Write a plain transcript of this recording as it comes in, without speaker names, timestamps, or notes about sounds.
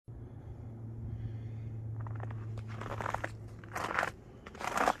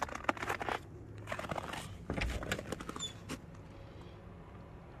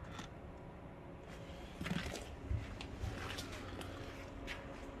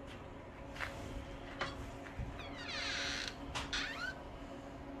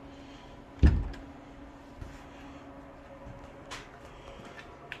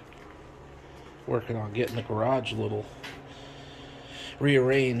working on getting the garage a little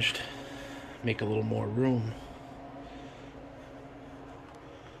rearranged, make a little more room.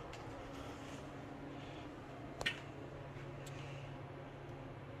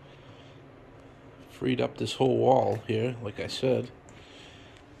 Freed up this whole wall here, like I said.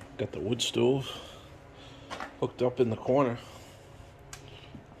 Got the wood stove hooked up in the corner.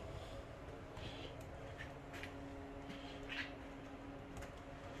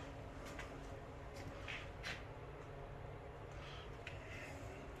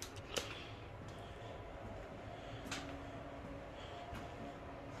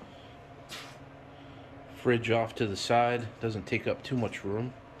 Fridge off to the side, doesn't take up too much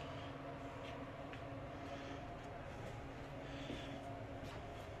room.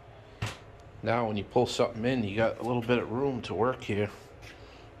 Now when you pull something in, you got a little bit of room to work here.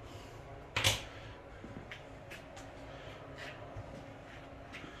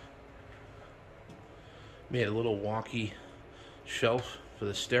 Made a little wonky shelf for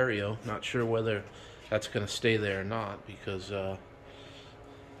the stereo. Not sure whether that's going to stay there or not, because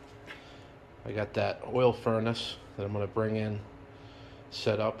I got that oil furnace that I'm going to bring in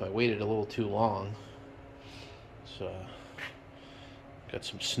set up. I waited a little too long. So got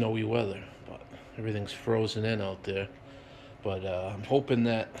some snowy weather, but everything's frozen in out there. But I'm hoping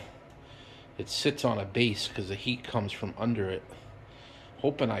that it sits on a base because the heat comes from under it.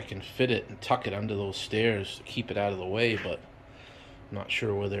 Hoping I can fit it and tuck it under those stairs to keep it out of the way, but I'm not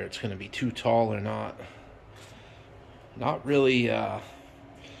sure whether it's going to be too tall or not. Not really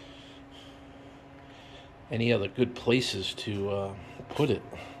any other good places to put it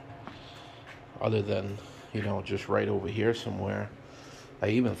other than, you know, just right over here somewhere. I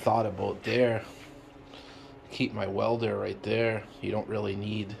even thought about there, keep my welder right there. You don't really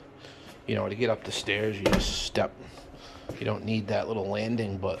need, you know, to get up the stairs, you just step. You don't need that little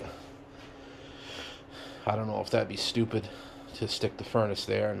landing, but I don't know if that'd be stupid to stick the furnace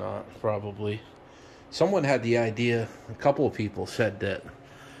there or not. Probably. Someone had the idea, a couple of people said that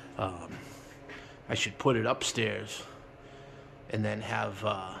I should put it upstairs and then have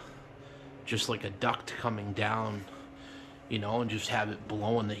just like a duct coming down, you know, and just have it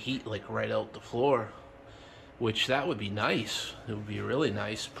blowing the heat like right out the floor, which that would be nice. It would be really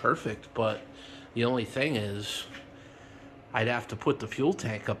nice, perfect, but the only thing is I'd have to put the fuel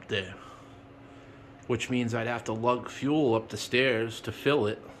tank up there, which means I'd have to lug fuel up the stairs to fill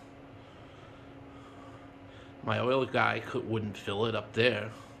it. My oil guy wouldn't fill it up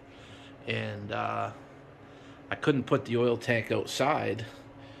there, and I couldn't put the oil tank outside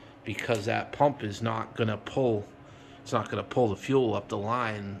because that pump is not gonna pull. It's not gonna pull the fuel up the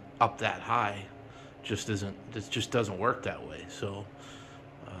line up that high. It just doesn't work that way. So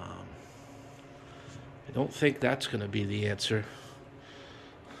I don't think that's gonna be the answer.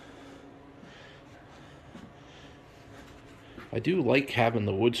 I do like having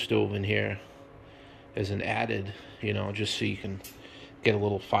the wood stove in here as an added, you know, just so you can get a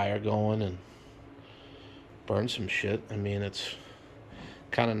little fire going and burn some shit. I mean, it's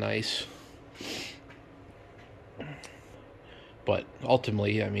kind of nice. But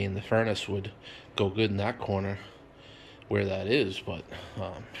ultimately, I mean, the furnace would go good in that corner where that is, but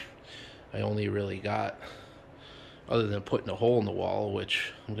I only really got, other than putting a hole in the wall,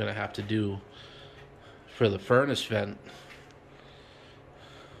 which I'm going to have to do for the furnace vent.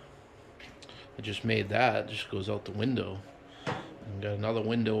 I just made that, it just goes out the window. And got another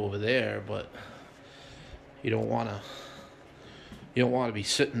window over there, but you don't want to be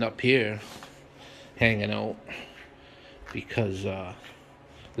sitting up here hanging out because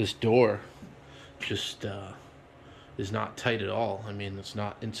this door just is not tight at all. I mean, it's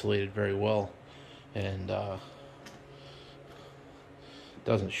not insulated very well, and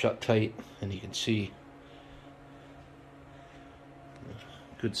doesn't shut tight, and you can see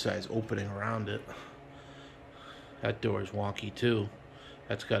good size opening around it. That door is wonky too.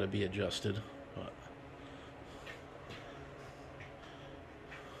 That's got to be adjusted, but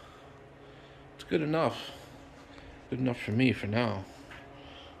it's good enough. Good enough for me for now.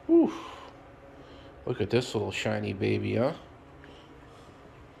 Whew. Look at this little shiny baby, huh?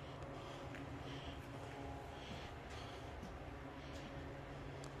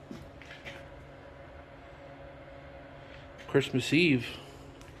 Christmas Eve.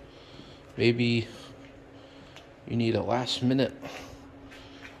 Maybe you need a last minute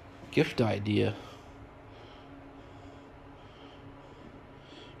gift idea.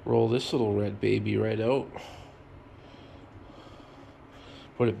 Roll this little red baby right out.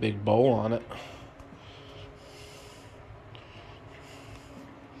 Put a big bow on it.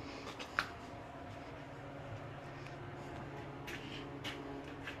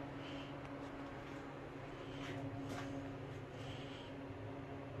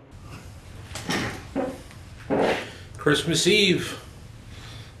 Christmas Eve.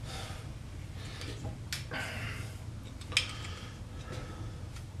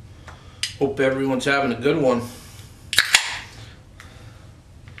 Hope everyone's having a good one.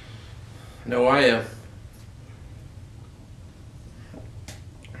 I know I am.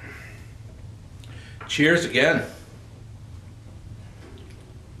 Cheers again.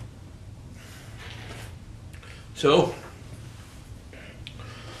 So,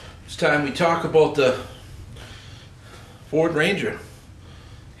 it's time we talk about the Ford Ranger.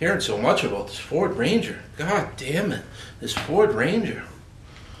 Hearing so much about this Ford Ranger. God damn it. This Ford Ranger.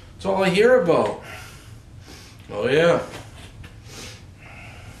 That's all I hear about. Oh yeah.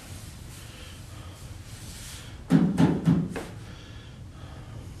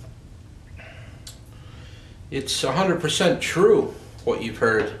 It's 100% true what you've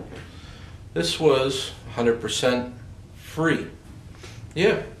heard. This was 100% free.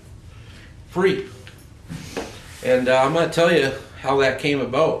 Yeah, free. And I'm going to tell you how that came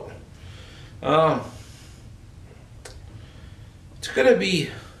about. It's going to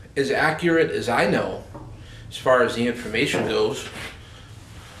be as accurate as I know as far as the information goes.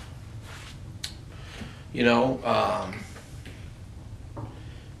 You know,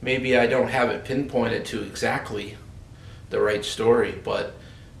 maybe I don't have it pinpointed to exactly the right story, but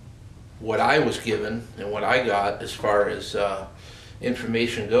what I was given and what I got as far as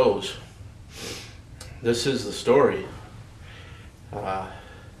information goes, this is the story. I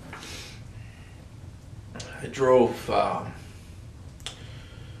drove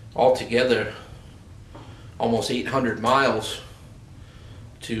altogether almost 800 miles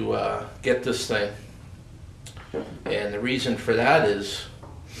to get this thing. And the reason for that is,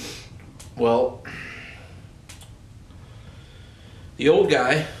 well, the old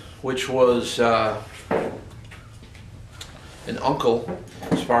guy, which was an uncle,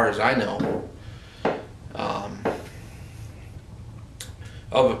 as far as I know,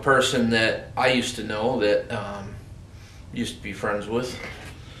 of a person that I used to know, that used to be friends with,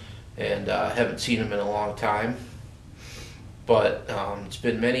 and haven't seen him in a long time, but it's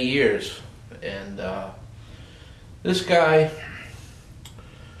been many years, and this guy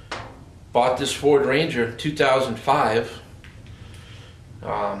bought this Ford Ranger 2005,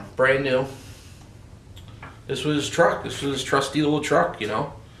 brand new. This was his truck. This was his trusty little truck, you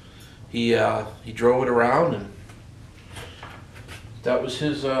know. He drove it around, and that was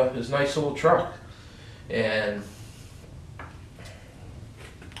his nice little truck. And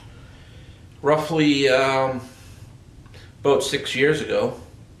roughly about 6 years ago,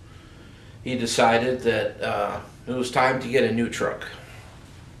 he decided that it was time to get a new truck.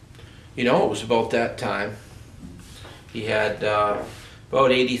 You know, it was about that time. He had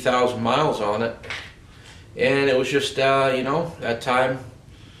about 80,000 miles on it, and it was just you know, that time,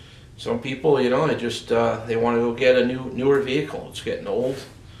 some people, you know, they want to go get a newer vehicle. It's getting old,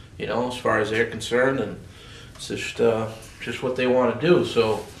 you know, as far as they're concerned, and it's just what they want to do.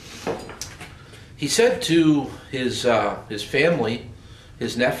 So he said to his family,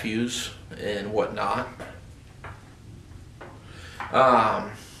 his nephews and whatnot,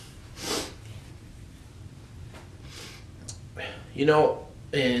 you know,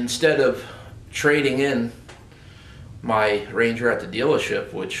 instead of trading in my Ranger at the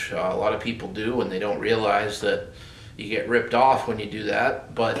dealership, which a lot of people do, and they don't realize that you get ripped off when you do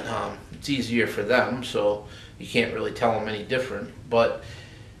that, but it's easier for them, so you can't really tell them any different. But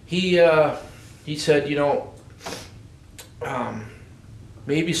he said, you know,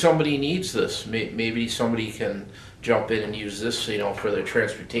 maybe somebody needs this. Maybe somebody can jump in and use this, you know, for their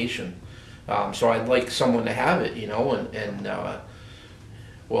transportation. So I'd like someone to have it, you know, and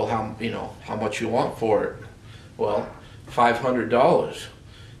well, how much you want for it? Well, $500.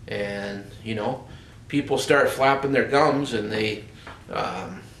 And, you know, people start flapping their gums, and they,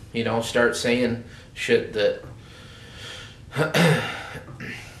 you know, start saying shit that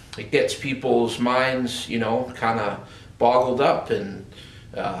it gets people's minds, you know, kind of boggled up. And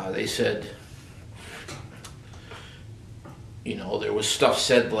they said, you know, there was stuff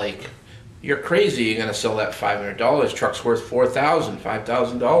said like, "You're crazy, you're going to sell that $500. Truck's worth $4,000,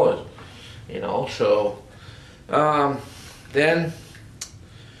 $5,000. You know, so then,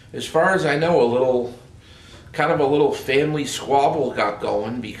 as far as I know, kind of a little family squabble got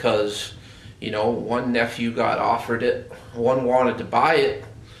going, because, you know, one nephew got offered it, one wanted to buy it,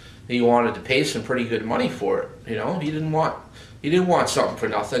 he wanted to pay some pretty good money for it. You know, he didn't want something for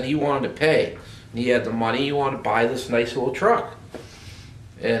nothing. He wanted to pay. He had the money. He wanted to buy this nice little truck.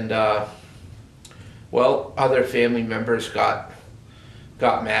 And well, other family members got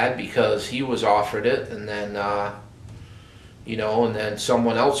mad because he was offered it, and then you know, and then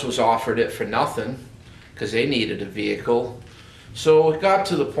someone else was offered it for nothing, because they needed a vehicle. So it got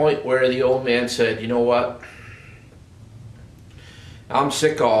to the point where the old man said, you know what, I'm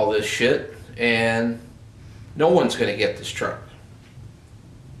sick of all this shit, and no one's going to get this truck.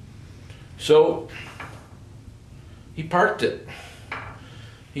 So he parked it.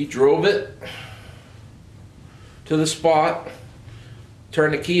 He drove it to the spot,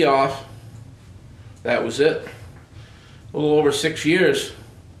 turned the key off. That was it. A little over 6 years,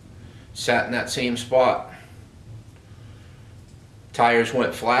 sat in that same spot. Tires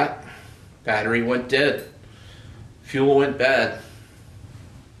went flat, battery went dead, fuel went bad.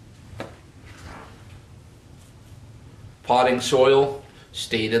 Potting soil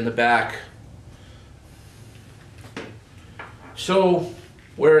stayed in the back. So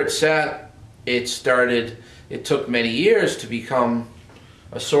where it sat, it took many years to become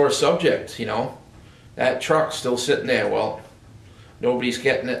a sore subject, you know. That truck's still sitting there. Well, nobody's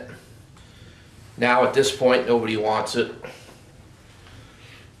getting it. Now at this point, nobody wants it.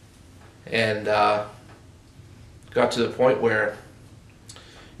 And got to the point where,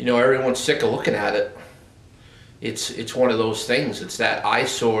 you know, everyone's sick of looking at it. It's one of those things. It's that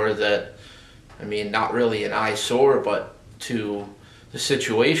eyesore that, I mean, not really an eyesore, but to the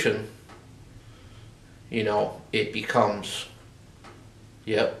situation, you know, it becomes,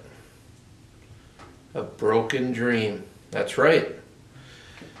 yep, a broken dream. That's right.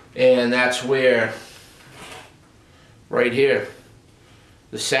 And that's where, right here,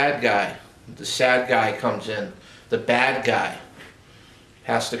 the sad guy comes in. The bad guy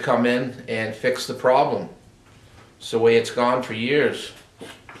has to come in and fix the problem. It's the way it's gone for years.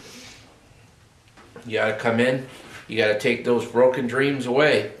 You gotta come in, you gotta take those broken dreams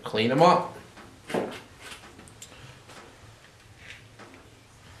away, clean them up.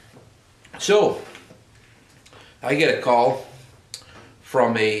 So, I get a call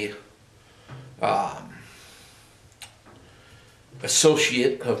from a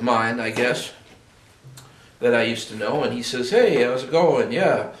associate of mine, I guess, that I used to know, and he says, hey, how's it going?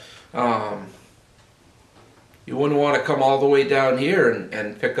 Yeah, you wouldn't want to come all the way down here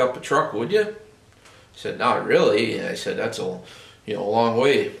and pick up a truck, would you? I said, not really. I said, that's a long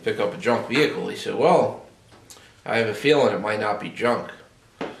way to pick up a junk vehicle. He said, well, I have a feeling it might not be junk.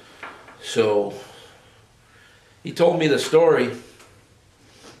 So he told me the story,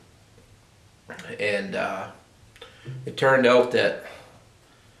 and it turned out that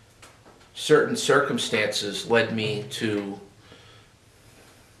certain circumstances led me to,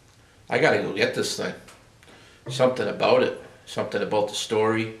 I gotta go get this thing. Something about it, something about the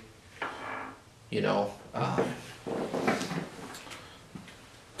story, you know,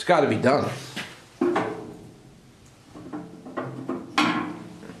 it's got to be done.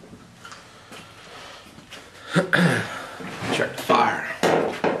 Check the fire.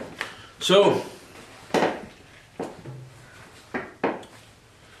 So,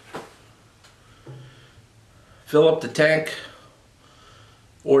 fill up the tank,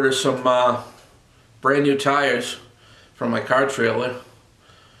 order some brand new tires from my car trailer,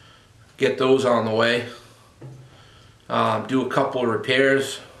 get those on the way, do a couple of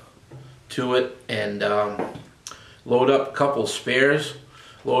repairs to it, and load up a couple of spares,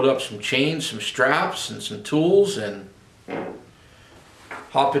 load up some chains, some straps, and some tools, and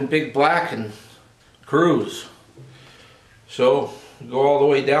hop in Big Black and cruise. So go all the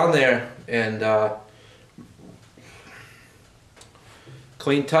way down there and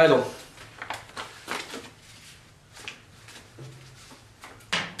clean title.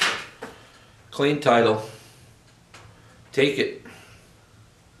 Clean title. Take it.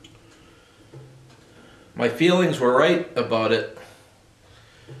 My feelings were right about it.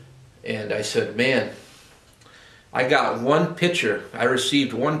 And I said, man, I got one picture. I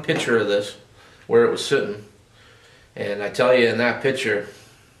received one picture of this where it was sitting. And I tell you, in that picture,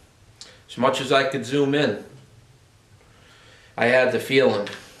 as much as I could zoom in, I had the feeling.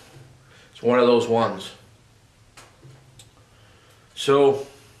 It's one of those ones. So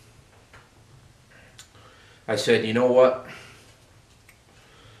I said, you know what?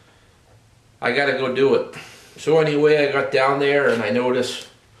 I gotta go do it. So anyway, I got down there and I noticed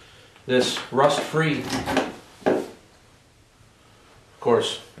this rust-free. Of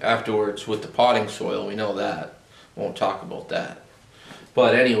course, afterwards with the potting soil, we know that. Won't talk about that.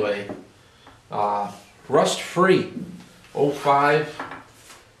 But anyway, rust-free 05,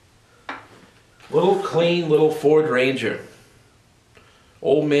 little clean little Ford Ranger.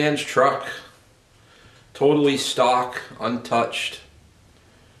 Old man's truck. Totally stock, untouched.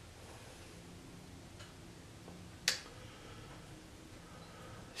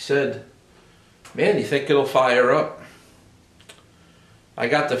 He said, man, you think it'll fire up? I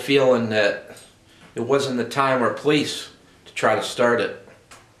got the feeling that it wasn't the time or place to try to start it.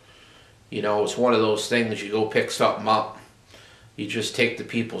 You know, it's one of those things, you go pick something up, you just take the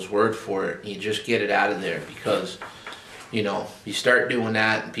people's word for it, and you just get it out of there, because, you know, you start doing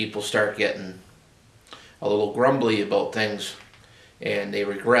that and people start getting a little grumbly about things and they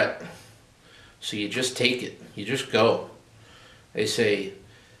regret. So you just take it, you just go. They say,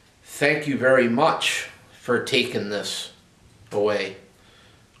 thank you very much for taking this away.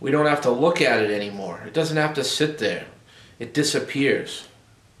 We don't have to look at it anymore. It doesn't have to sit there. It disappears.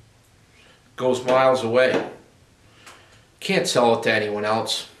 Goes miles away. Can't sell it to anyone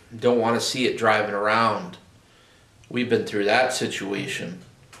else. Don't want to see it driving around. We've been through that situation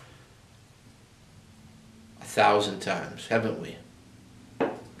 1,000 times, haven't we?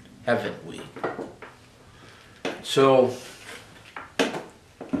 Haven't we? So,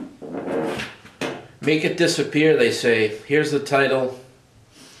 make it disappear, they say. Here's the title.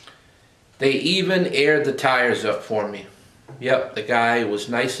 They even aired the tires up for me. Yep, the guy was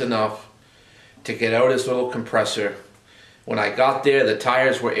nice enough to get out his little compressor. When I got there, the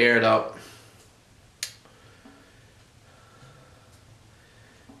tires were aired up.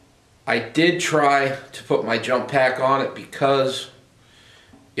 I did try to put my jump pack on it because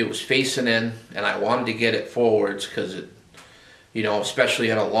it was facing in, and I wanted to get it forwards because it, you know,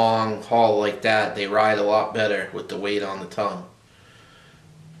 especially on a long haul like that, they ride a lot better with the weight on the tongue.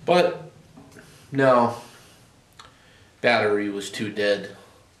 But no, battery was too dead,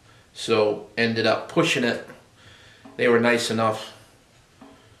 so ended up pushing it. They were nice enough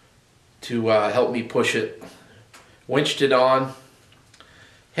to help me push it, winched it on,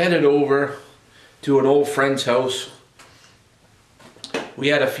 headed over to an old friend's house. We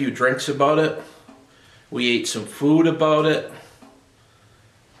had a few drinks about it. We ate some food about it.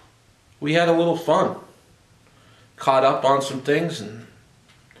 We had a little fun. Caught up on some things and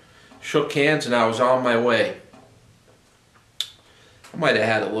shook hands, and I was on my way. I might have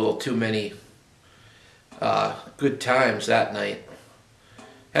had a little too many good times that night.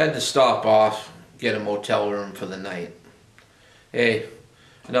 Had to stop off, get a motel room for the night. Hey,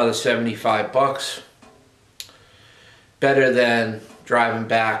 another 75 bucks. Better than driving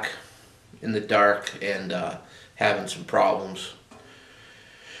back in the dark and having some problems.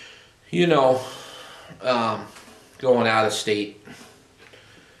 You know, going out of state.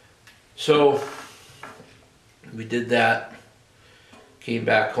 So we did that, came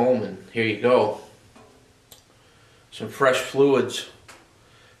back home, and here you go. Some fresh fluids,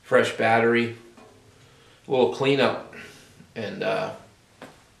 fresh battery, a little cleanup, and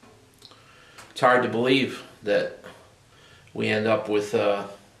it's hard to believe that we end up with a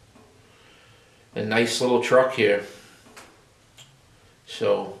nice little truck here.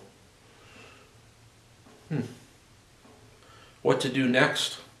 So, what to do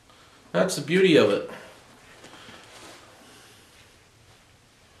next? That's the beauty of it.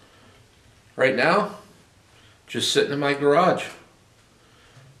 Right now, just sitting in my garage.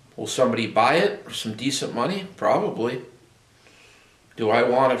 Will somebody buy it for some decent money? Probably. Do I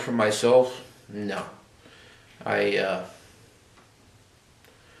want it for myself? No.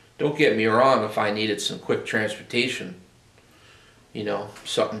 Don't get me wrong, if I needed some quick transportation, you know,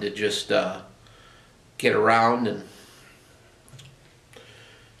 something to just get around and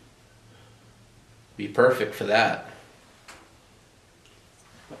be perfect for that.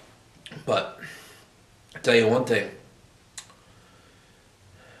 But I'll tell you one thing.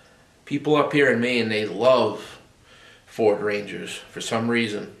 People up here in Maine, they love Ford Rangers for some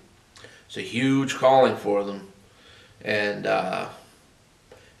reason. It's a huge calling for them. And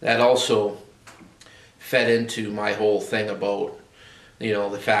that also fed into my whole thing about, you know,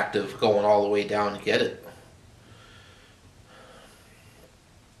 the fact of going all the way down to get it.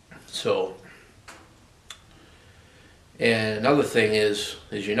 So, and another thing is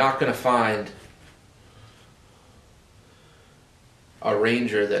you're not going to find a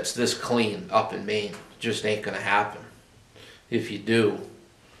Ranger that's this clean up in Maine. It just ain't going to happen. If you do,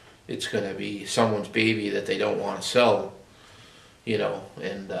 it's going to be someone's baby that they don't want to sell, you know,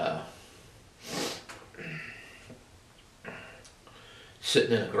 and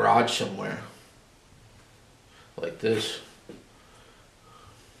sitting in a garage somewhere like this.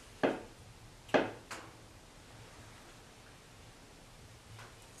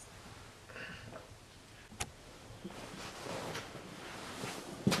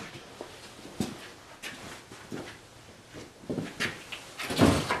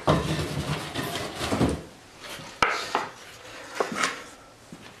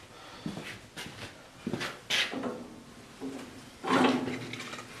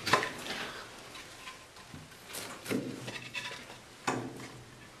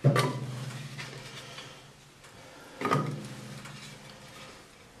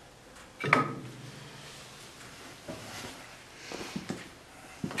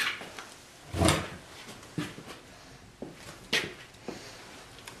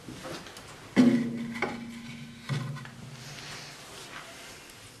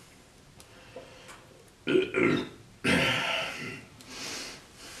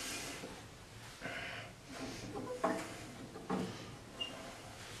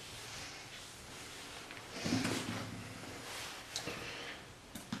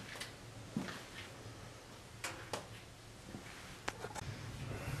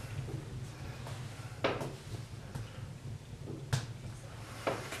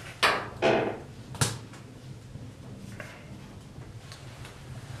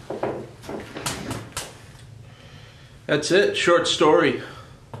 That's it. Short story.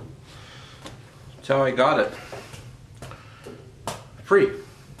 That's how I got it. Free.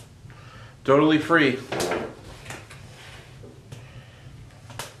 Totally free.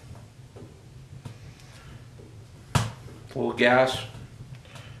 A little gas,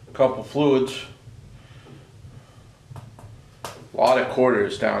 a couple fluids, a lot of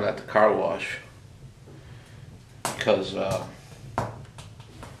quarters down at the car wash because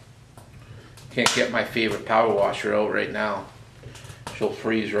can't get my favorite power washer out right now. She'll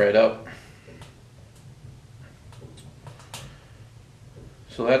freeze right up.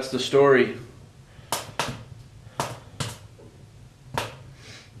 So that's the story.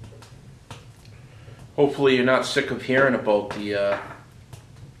 Hopefully you're not sick of hearing about the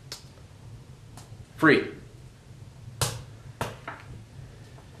free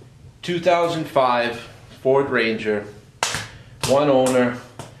 2005 Ford Ranger, one owner,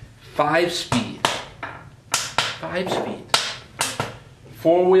 5-speed,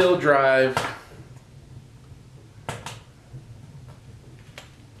 4-wheel drive,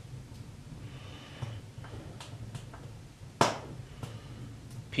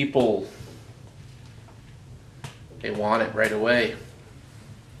 people, they want it right away.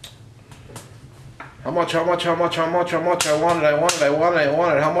 How much, I want it, how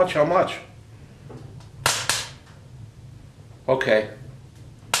much? Okay.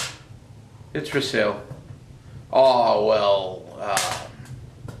 It's for sale. Oh, well,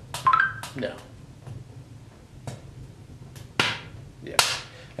 no. Yeah,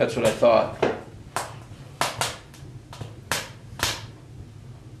 that's what I thought.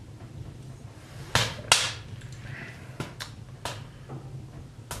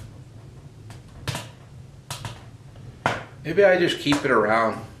 Maybe I just keep it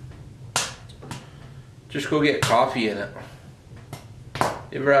around. Just go get coffee in it.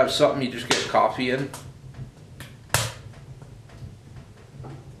 You ever have something you just get coffee in?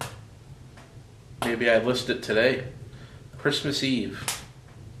 Maybe I list it today. Christmas Eve,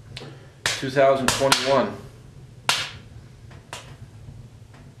 2021.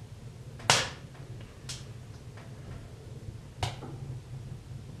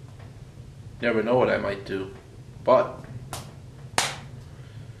 Never know what I might do. But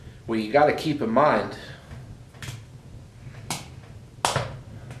what you got to keep in mind,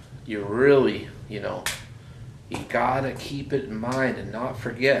 you really, you got to keep it in mind and not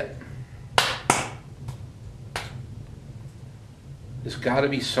forget. There's got to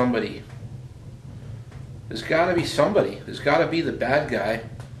be somebody. There's got to be somebody. There's got to be the bad guy.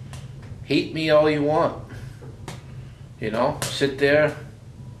 Hate me all you want. Sit there.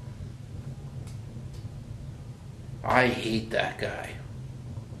 I hate that guy.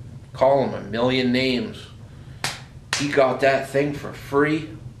 Call him a million names. He got that thing for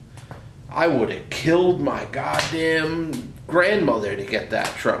free. I would have killed my goddamn grandmother to get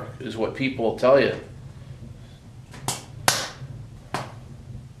that truck, is what people will tell you.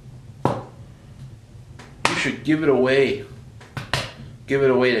 You should give it away. Give it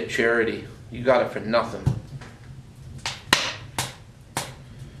away to charity. You got it for nothing.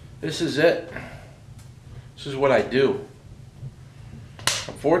 This is it. This is what I do.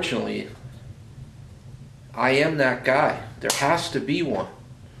 Unfortunately, I am that guy. There has to be one.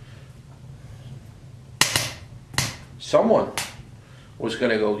 Someone was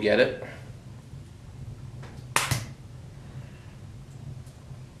going to go get it.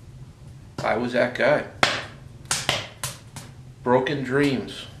 I was that guy. Broken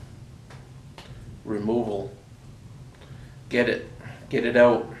dreams. Removal. Get it. Get it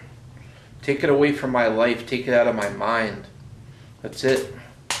out. Take it away from my life. Take it out of my mind. That's it.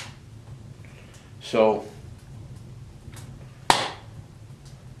 So,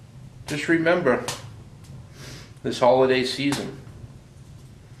 just remember, this holiday season,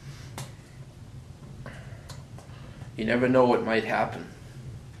 you never know what might happen.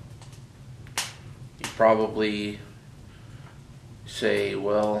 You probably say,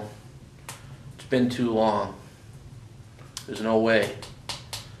 well, it's been too long. There's no way.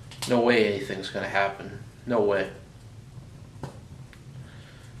 No way anything's going to happen. No way.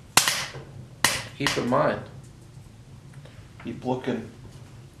 Keep in mind. Keep looking.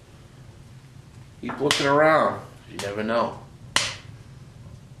 Keep looking around. You never know.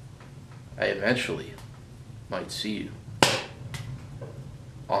 I eventually might see you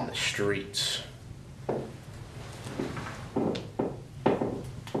on the streets.